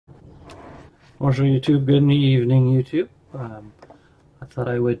Bonjour YouTube, good evening YouTube. I thought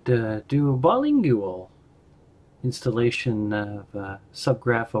I would do a bilingual installation of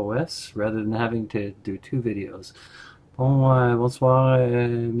SubGraph-OS rather than having to do two videos. Bonsoir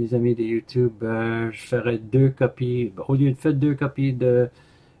mes amis de YouTube. Je ferai deux copies, au lieu de faire deux copies de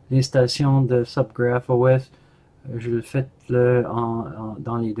l'installation de SubGraph-OS, je le fais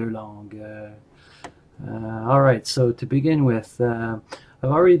dans les deux langues. Alright, so to begin with, I've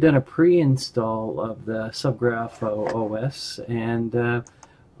already done a pre-install of the SubGraph OS and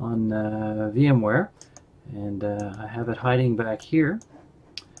on VMware, and I have it hiding back here,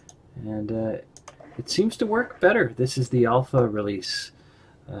 and it seems to work better. This is the alpha release.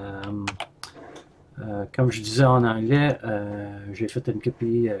 Comme je disais en anglais, j'ai fait une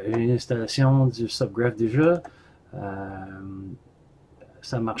copie, une installation du SubGraph déjà.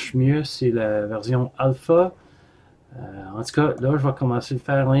 Ça marche mieux, c'est la version alpha. En tout cas, là, je vais commencer à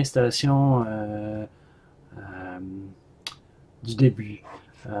faire l'installation du début.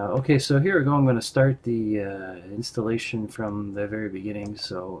 Okay, so here we go. I'm going to start the installation from the very beginning.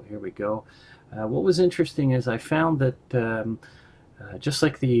 So here we go. What was interesting is I found that just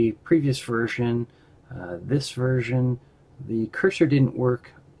like the previous version, this version, the cursor didn't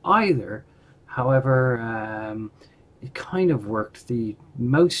work either. However, it kind of worked. The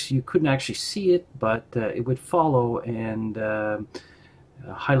mouse, you couldn't actually see it, but it would follow and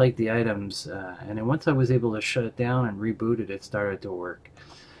highlight the items. And then once I was able to shut it down and reboot it, it started to work.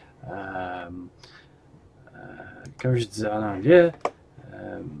 Comme je disais en anglais,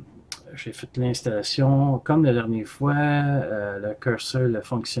 j'ai fait l'installation. Comme la dernière fois, le curseur ne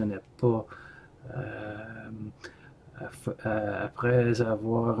fonctionnait pas. Après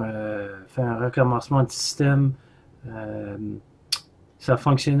avoir fait un recommencement du système, ça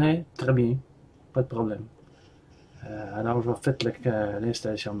fonctionnait très bien, pas de problème. Alors je vais faire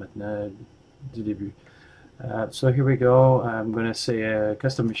l'installation maintenant du début. So here we go. I'm going to say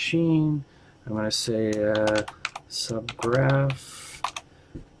custom machine. I'm going to say SubGraph.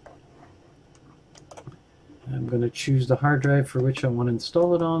 I'm going to choose the hard drive for which I want to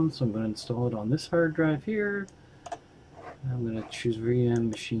install it on. So I'm going to install it on this hard drive here. I'm going to choose VM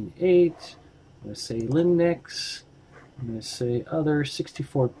machine 8. I'm going to say Linux. I'm going to say other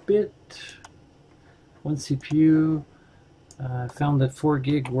 64-bit, one CPU. Found that 4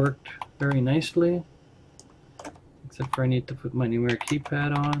 gig worked very nicely, except for I need to put my VMware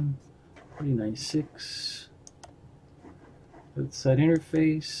keypad on. 49.6. Outside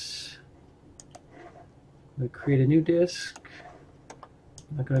interface. I'm going to create a new disk.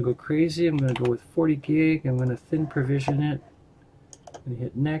 I'm not going to go crazy. I'm going to go with 40 gig. I'm going to thin provision it. I'm going to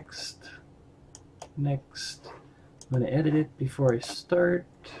hit next. Next. I'm going to edit it before I start,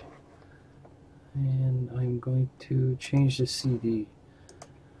 and I'm going to change the CD.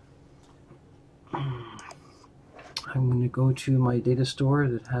 I'm going to go to my data store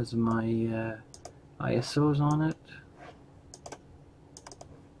that has my ISOs on it.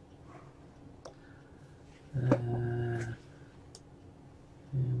 And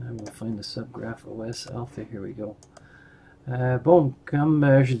I will find the SubGraph-OS alpha. Here we go. Bon, comme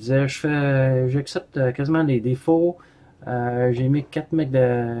je disais, j'accepte quasiment les défauts. J'ai mis 4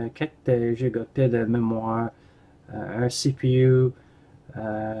 gigaoctets de mémoire, un CPU,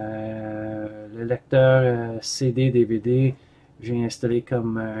 le lecteur CD, DVD, j'ai installé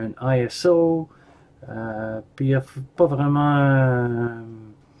comme un ISO, puis il n'y a pas vraiment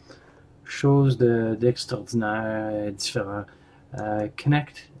chose d'extraordinaire, différent.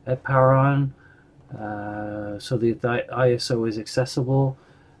 Connect at power on. So the ISO is accessible,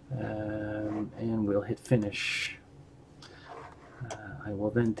 and we'll hit finish. I will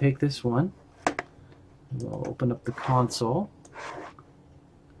then take this one, we'll open up the console,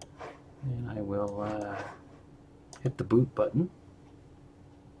 and I will hit the boot button.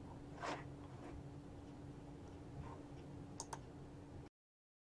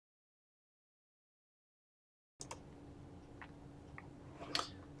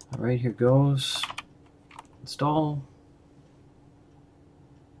 Alright, here goes. Install.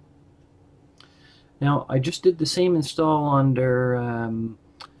 Now I just did the same install under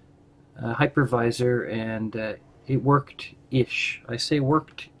hypervisor, and it worked-ish. I say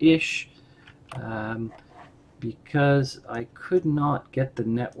worked-ish because I could not get the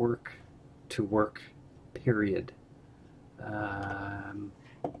network to work, period.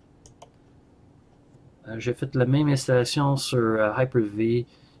 J'ai fait la même installation sur Hyper-V,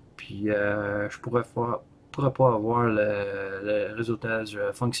 puis je pourrais pas avoir le réseautage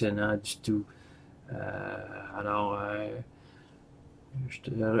fonctionnant du tout. Alors,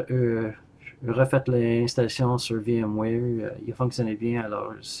 refait l'installation sur VMware. Il fonctionnait bien,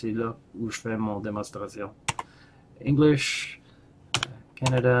 alors c'est là où je fais mon démonstration. English,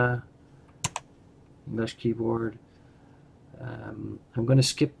 Canada, English keyboard. I'm going to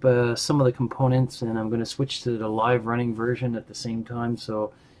skip some of the components and I'm going to switch to the live running version at the same time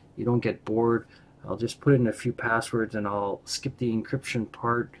so you don't get bored. I'll just put in a few passwords and I'll skip the encryption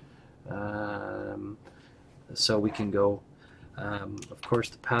part so we can go. Of course,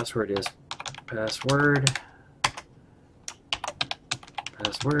 the password is password,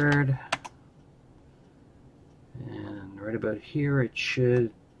 and right about here it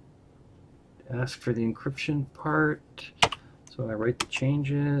should ask for the encryption part. So I write the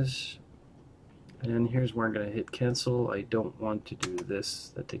changes, and here's where I'm going to hit cancel. I don't want to do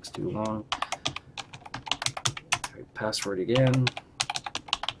this, that takes too long. Right, password again.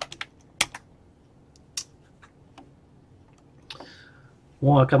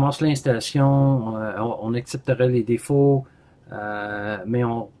 Bon, on commence l'installation, on accepterait les défauts, mais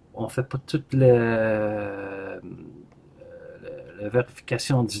on fait pas toute la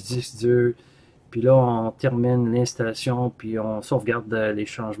vérification du disque dur. Puis là, on termine l'installation, puis on sauvegarde les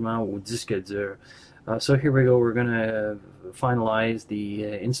changements au disque dur. So here we go, we're going to finalize the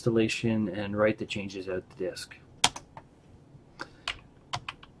installation and write the changes out the disk.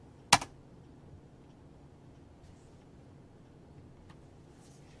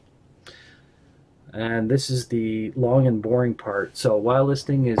 And this is the long and boring part. So while this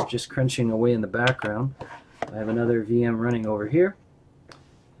thing is just crunching away in the background, I have another VM running over here.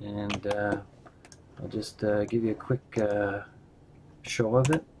 And I'll just give you a quick show of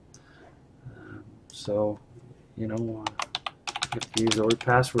it. So, you know, I have to use the word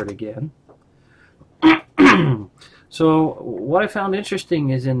password again. So what I found interesting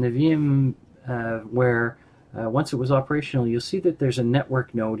is in the VMware, once it was operational, you'll see that there's a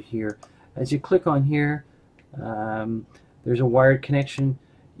network node here. As you click on here, there's a wired connection.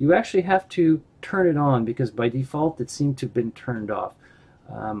 You actually have to turn it on because by default it seemed to have been turned off.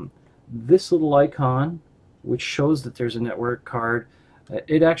 This little icon, which shows that there's a network card,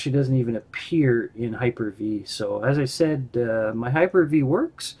 it actually doesn't even appear in Hyper-V. So as I said, my Hyper-V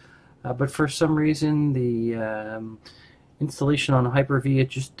works, but for some reason the installation on Hyper-V, it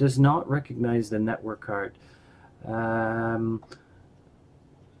just does not recognize the network card.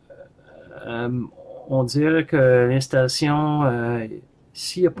 On dirait que l'installation,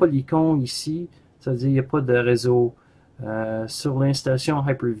 s'il n'y a pas l'icône ici, ça veut dire qu'il n'y a pas de réseau. Sur l'installation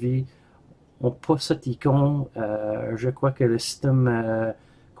Hyper-V, on n'a pas cette icône. Je crois que le système ne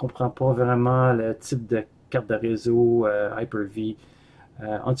comprend pas vraiment le type de carte de réseau Hyper-V.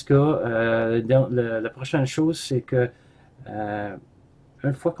 En tout cas, la prochaine chose, c'est que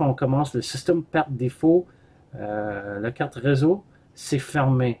une fois qu'on commence le système par défaut, la carte réseau, c'est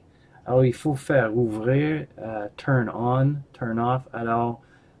fermé. Alors il faut faire ouvrir, turn on, turn off. Alors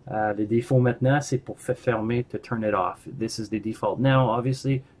le défaut maintenant, c'est pour faire fermer, to turn it off. This is the default. Now,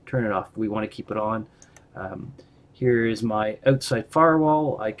 obviously, turn it off. We want to keep it on. Here is my outside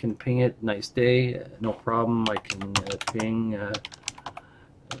firewall. I can ping it, nice day, no problem. I can ping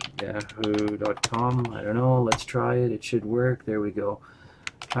yahoo.com. I don't know, let's try it. It should work. There we go.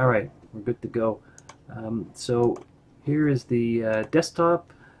 All right, we're good to go. So here is the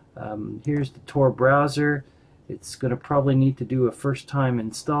desktop. Here's the Tor browser. It's going to probably need to do a first time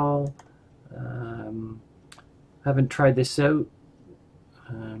install. Haven't tried this out,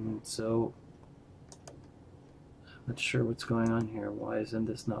 so I'm not sure what's going on here. Why isn't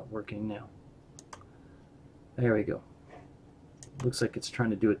this not working now? There we go. Looks like it's trying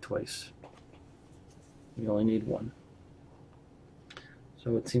to do it twice. We only need one.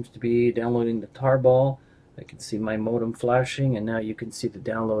 So it seems to be downloading the tarball. I can see my modem flashing, and now you can see the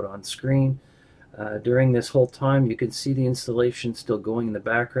download on screen. During this whole time, you can see the installation still going in the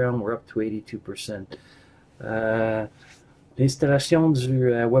background. We're up to 82%. L'installation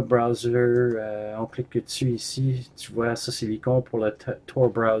du web browser, on clique dessus ici. Tu vois, ça c'est l'icône pour le Tor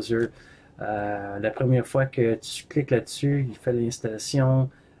browser. La première fois que tu cliques là-dessus, il fait l'installation.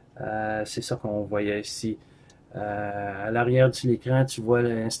 C'est ça qu'on voyait ici. À l'arrière de l'écran, tu vois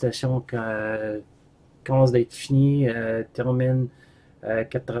l'installation commence d'être finie, termine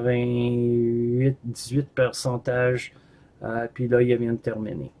 18%, puis là, il vient de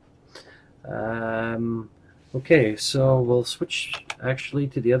terminer. Okay, so we'll switch actually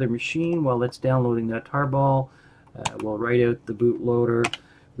to the other machine while it's downloading that tarball. We'll write out the bootloader.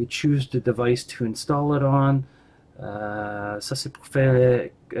 We choose the device to install it on. Ça, c'est pour faire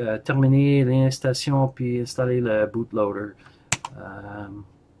terminer l'installation puis installer le bootloader.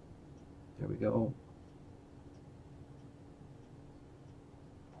 There we go.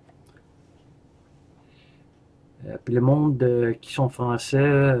 Puis le monde qui sont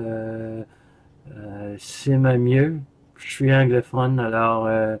français, c'est même mieux. Je suis anglophone,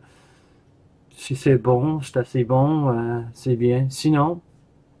 alors si c'est bon, c'est assez bon, c'est bien. Sinon,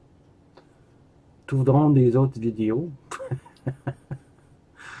 trouveront des autres vidéos.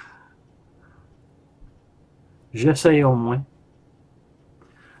 J'essaye au moins.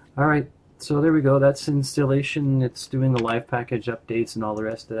 Alright, so there we go. That's installation. It's doing the live package updates and all the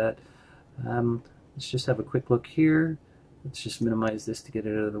rest of that. Let's just have a quick look here. Let's just minimize this to get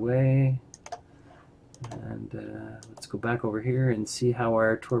it out of the way. And let's go back over here and see how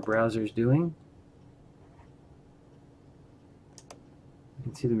our Tor browser is doing. You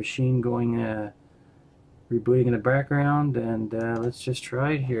can see the machine going, rebooting in the background, and let's just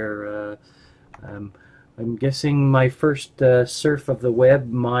try it here. I'm guessing my first surf of the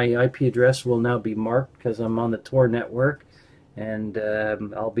web, my IP address will now be marked because I'm on the Tor network, and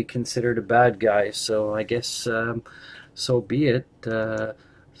I'll be considered a bad guy, so I guess so be it. Let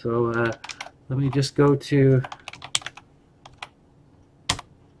me just go to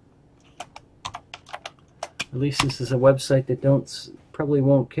at least this is a website that probably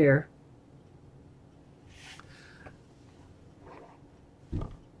won't care.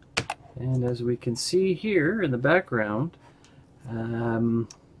 And as we can see here in the background,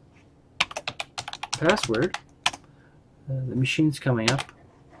 password, the machine's coming up.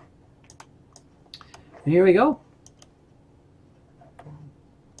 And here we go.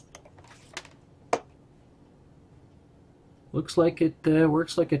 Looks like it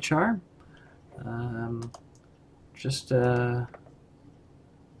works like a charm. I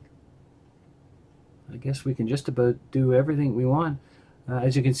guess we can just about do everything we want.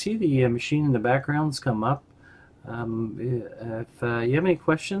 As you can see, the machine in the background's come up. If you have any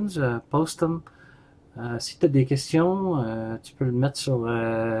questions, post them. Si tu as des questions, tu peux le mettre sur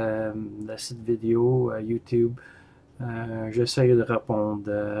la site vidéo, YouTube. J'essaye de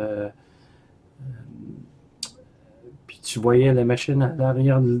répondre. Puis tu voyais la machine à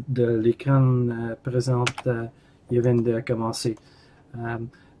l'arrière de l'écran présente. Il vient de commencer.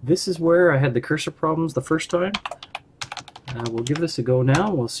 This is where I had the cursor problems the first time. We'll give this a go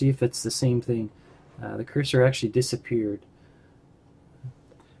now. We'll see if it's the same thing. The cursor actually disappeared.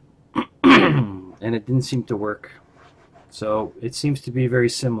 And it didn't seem to work. So it seems to be very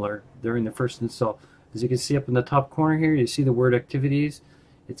similar during the first install. As you can see up in the top corner here, you see the word activities.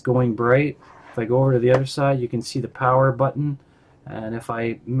 It's going bright. If I go over to the other side, you can see the power button. And if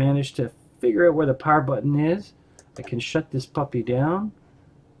I manage to figure out where the power button is, I can shut this puppy down,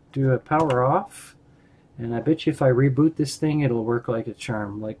 do a power off, and I bet you if I reboot this thing, it'll work like a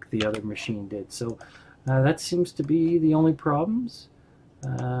charm, like the other machine did. So that seems to be the only problems.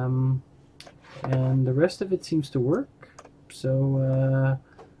 And the rest of it seems to work. So I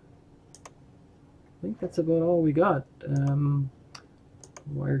think that's about all we got.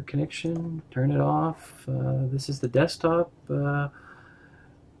 Wired connection, turn it off. This is the desktop.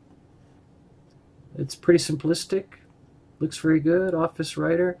 It's pretty simplistic. Looks very good. Office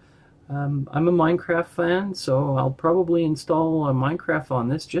Writer. I'm a Minecraft fan, so I'll probably install Minecraft on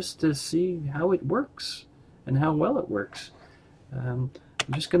this just to see how it works and how well it works. I'm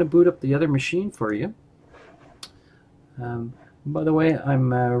just going to boot up the other machine for you. By the way,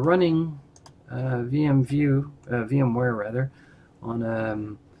 I'm running VMware rather, on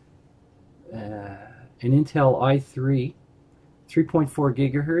an Intel i3, 3.4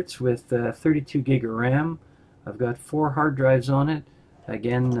 gigahertz with 32 gig of RAM. I've got 4 hard drives on it.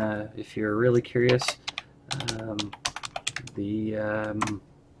 Again, if you're really curious, the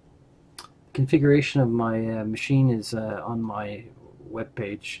configuration of my machine is on my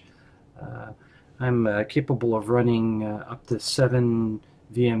webpage. I'm capable of running up to 7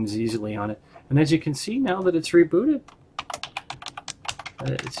 VMs easily on it. And as you can see, now that it's rebooted,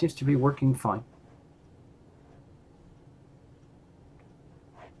 it seems to be working fine.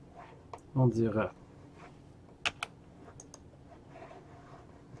 On dira.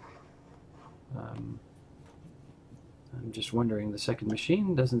 I'm just wondering, the second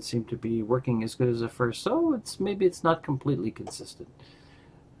machine doesn't seem to be working as good as the first, so maybe it's not completely consistent.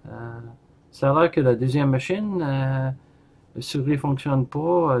 Ça a l'air que la deuxième machine, le souris fonctionne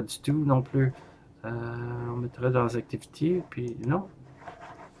pas du tout non plus. On mettrait dans Activity, puis non.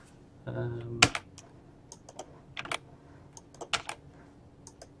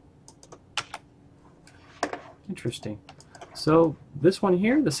 Interesting. So this one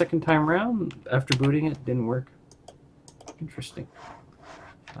here, the second time around, after booting it, didn't work. Interesting.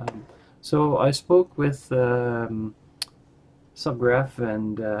 So I spoke with SubGraph,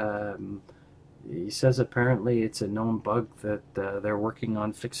 and he says apparently it's a known bug that they're working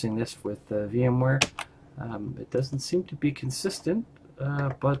on fixing this with VMware. It doesn't seem to be consistent,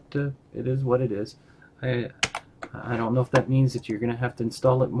 but it is what it is. I don't know if that means that you're going to have to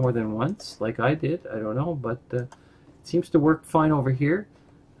install it more than once, like I did. I don't know, but it seems to work fine over here.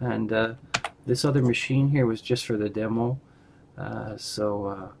 And this other machine here was just for the demo,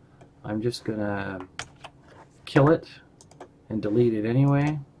 so I'm just going to kill it and delete it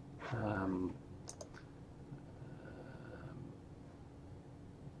anyway.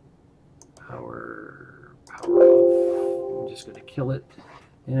 Power off. I'm just going to kill it,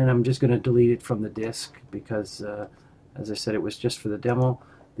 and I'm just going to delete it from the disk because, as I said, it was just for the demo.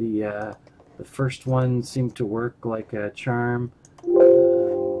 The first one seemed to work like a charm,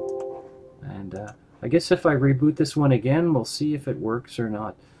 and I guess if I reboot this one again, we'll see if it works or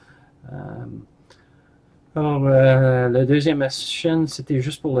not. Alors, la deuxième machine, c'était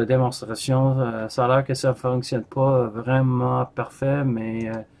juste pour la démonstration. Ça a l'air que ça ne fonctionne pas vraiment parfait,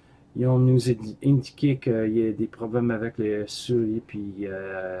 mais ils ont nous indiqué qu'il y a des problèmes avec les souris puis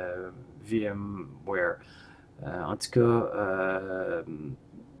VMware. En tout cas,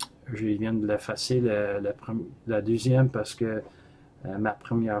 je viens de l'effacer la deuxième parce que ma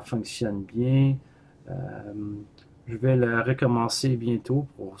première fonctionne bien. Je vais la recommencer bientôt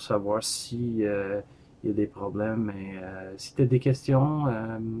pour savoir si il y a des problèmes. Et si tu as des questions,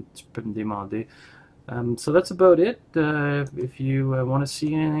 tu peux me demander. So that's about it. If you want to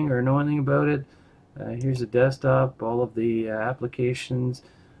see anything or know anything about it, here's a desktop, all of the applications.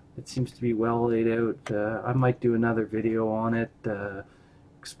 It seems to be well laid out. I might do another video on it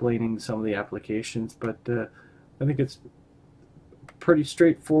explaining some of the applications, but I think it's pretty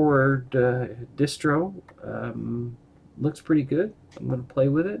straightforward distro. Looks pretty good. I'm going to play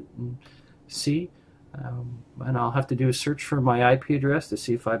with it and see. And I'll have to do a search for my IP address to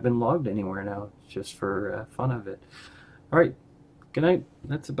see if I've been logged anywhere now, just for fun of it. Alright, good night.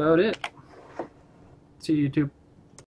 That's about it. See you, YouTube.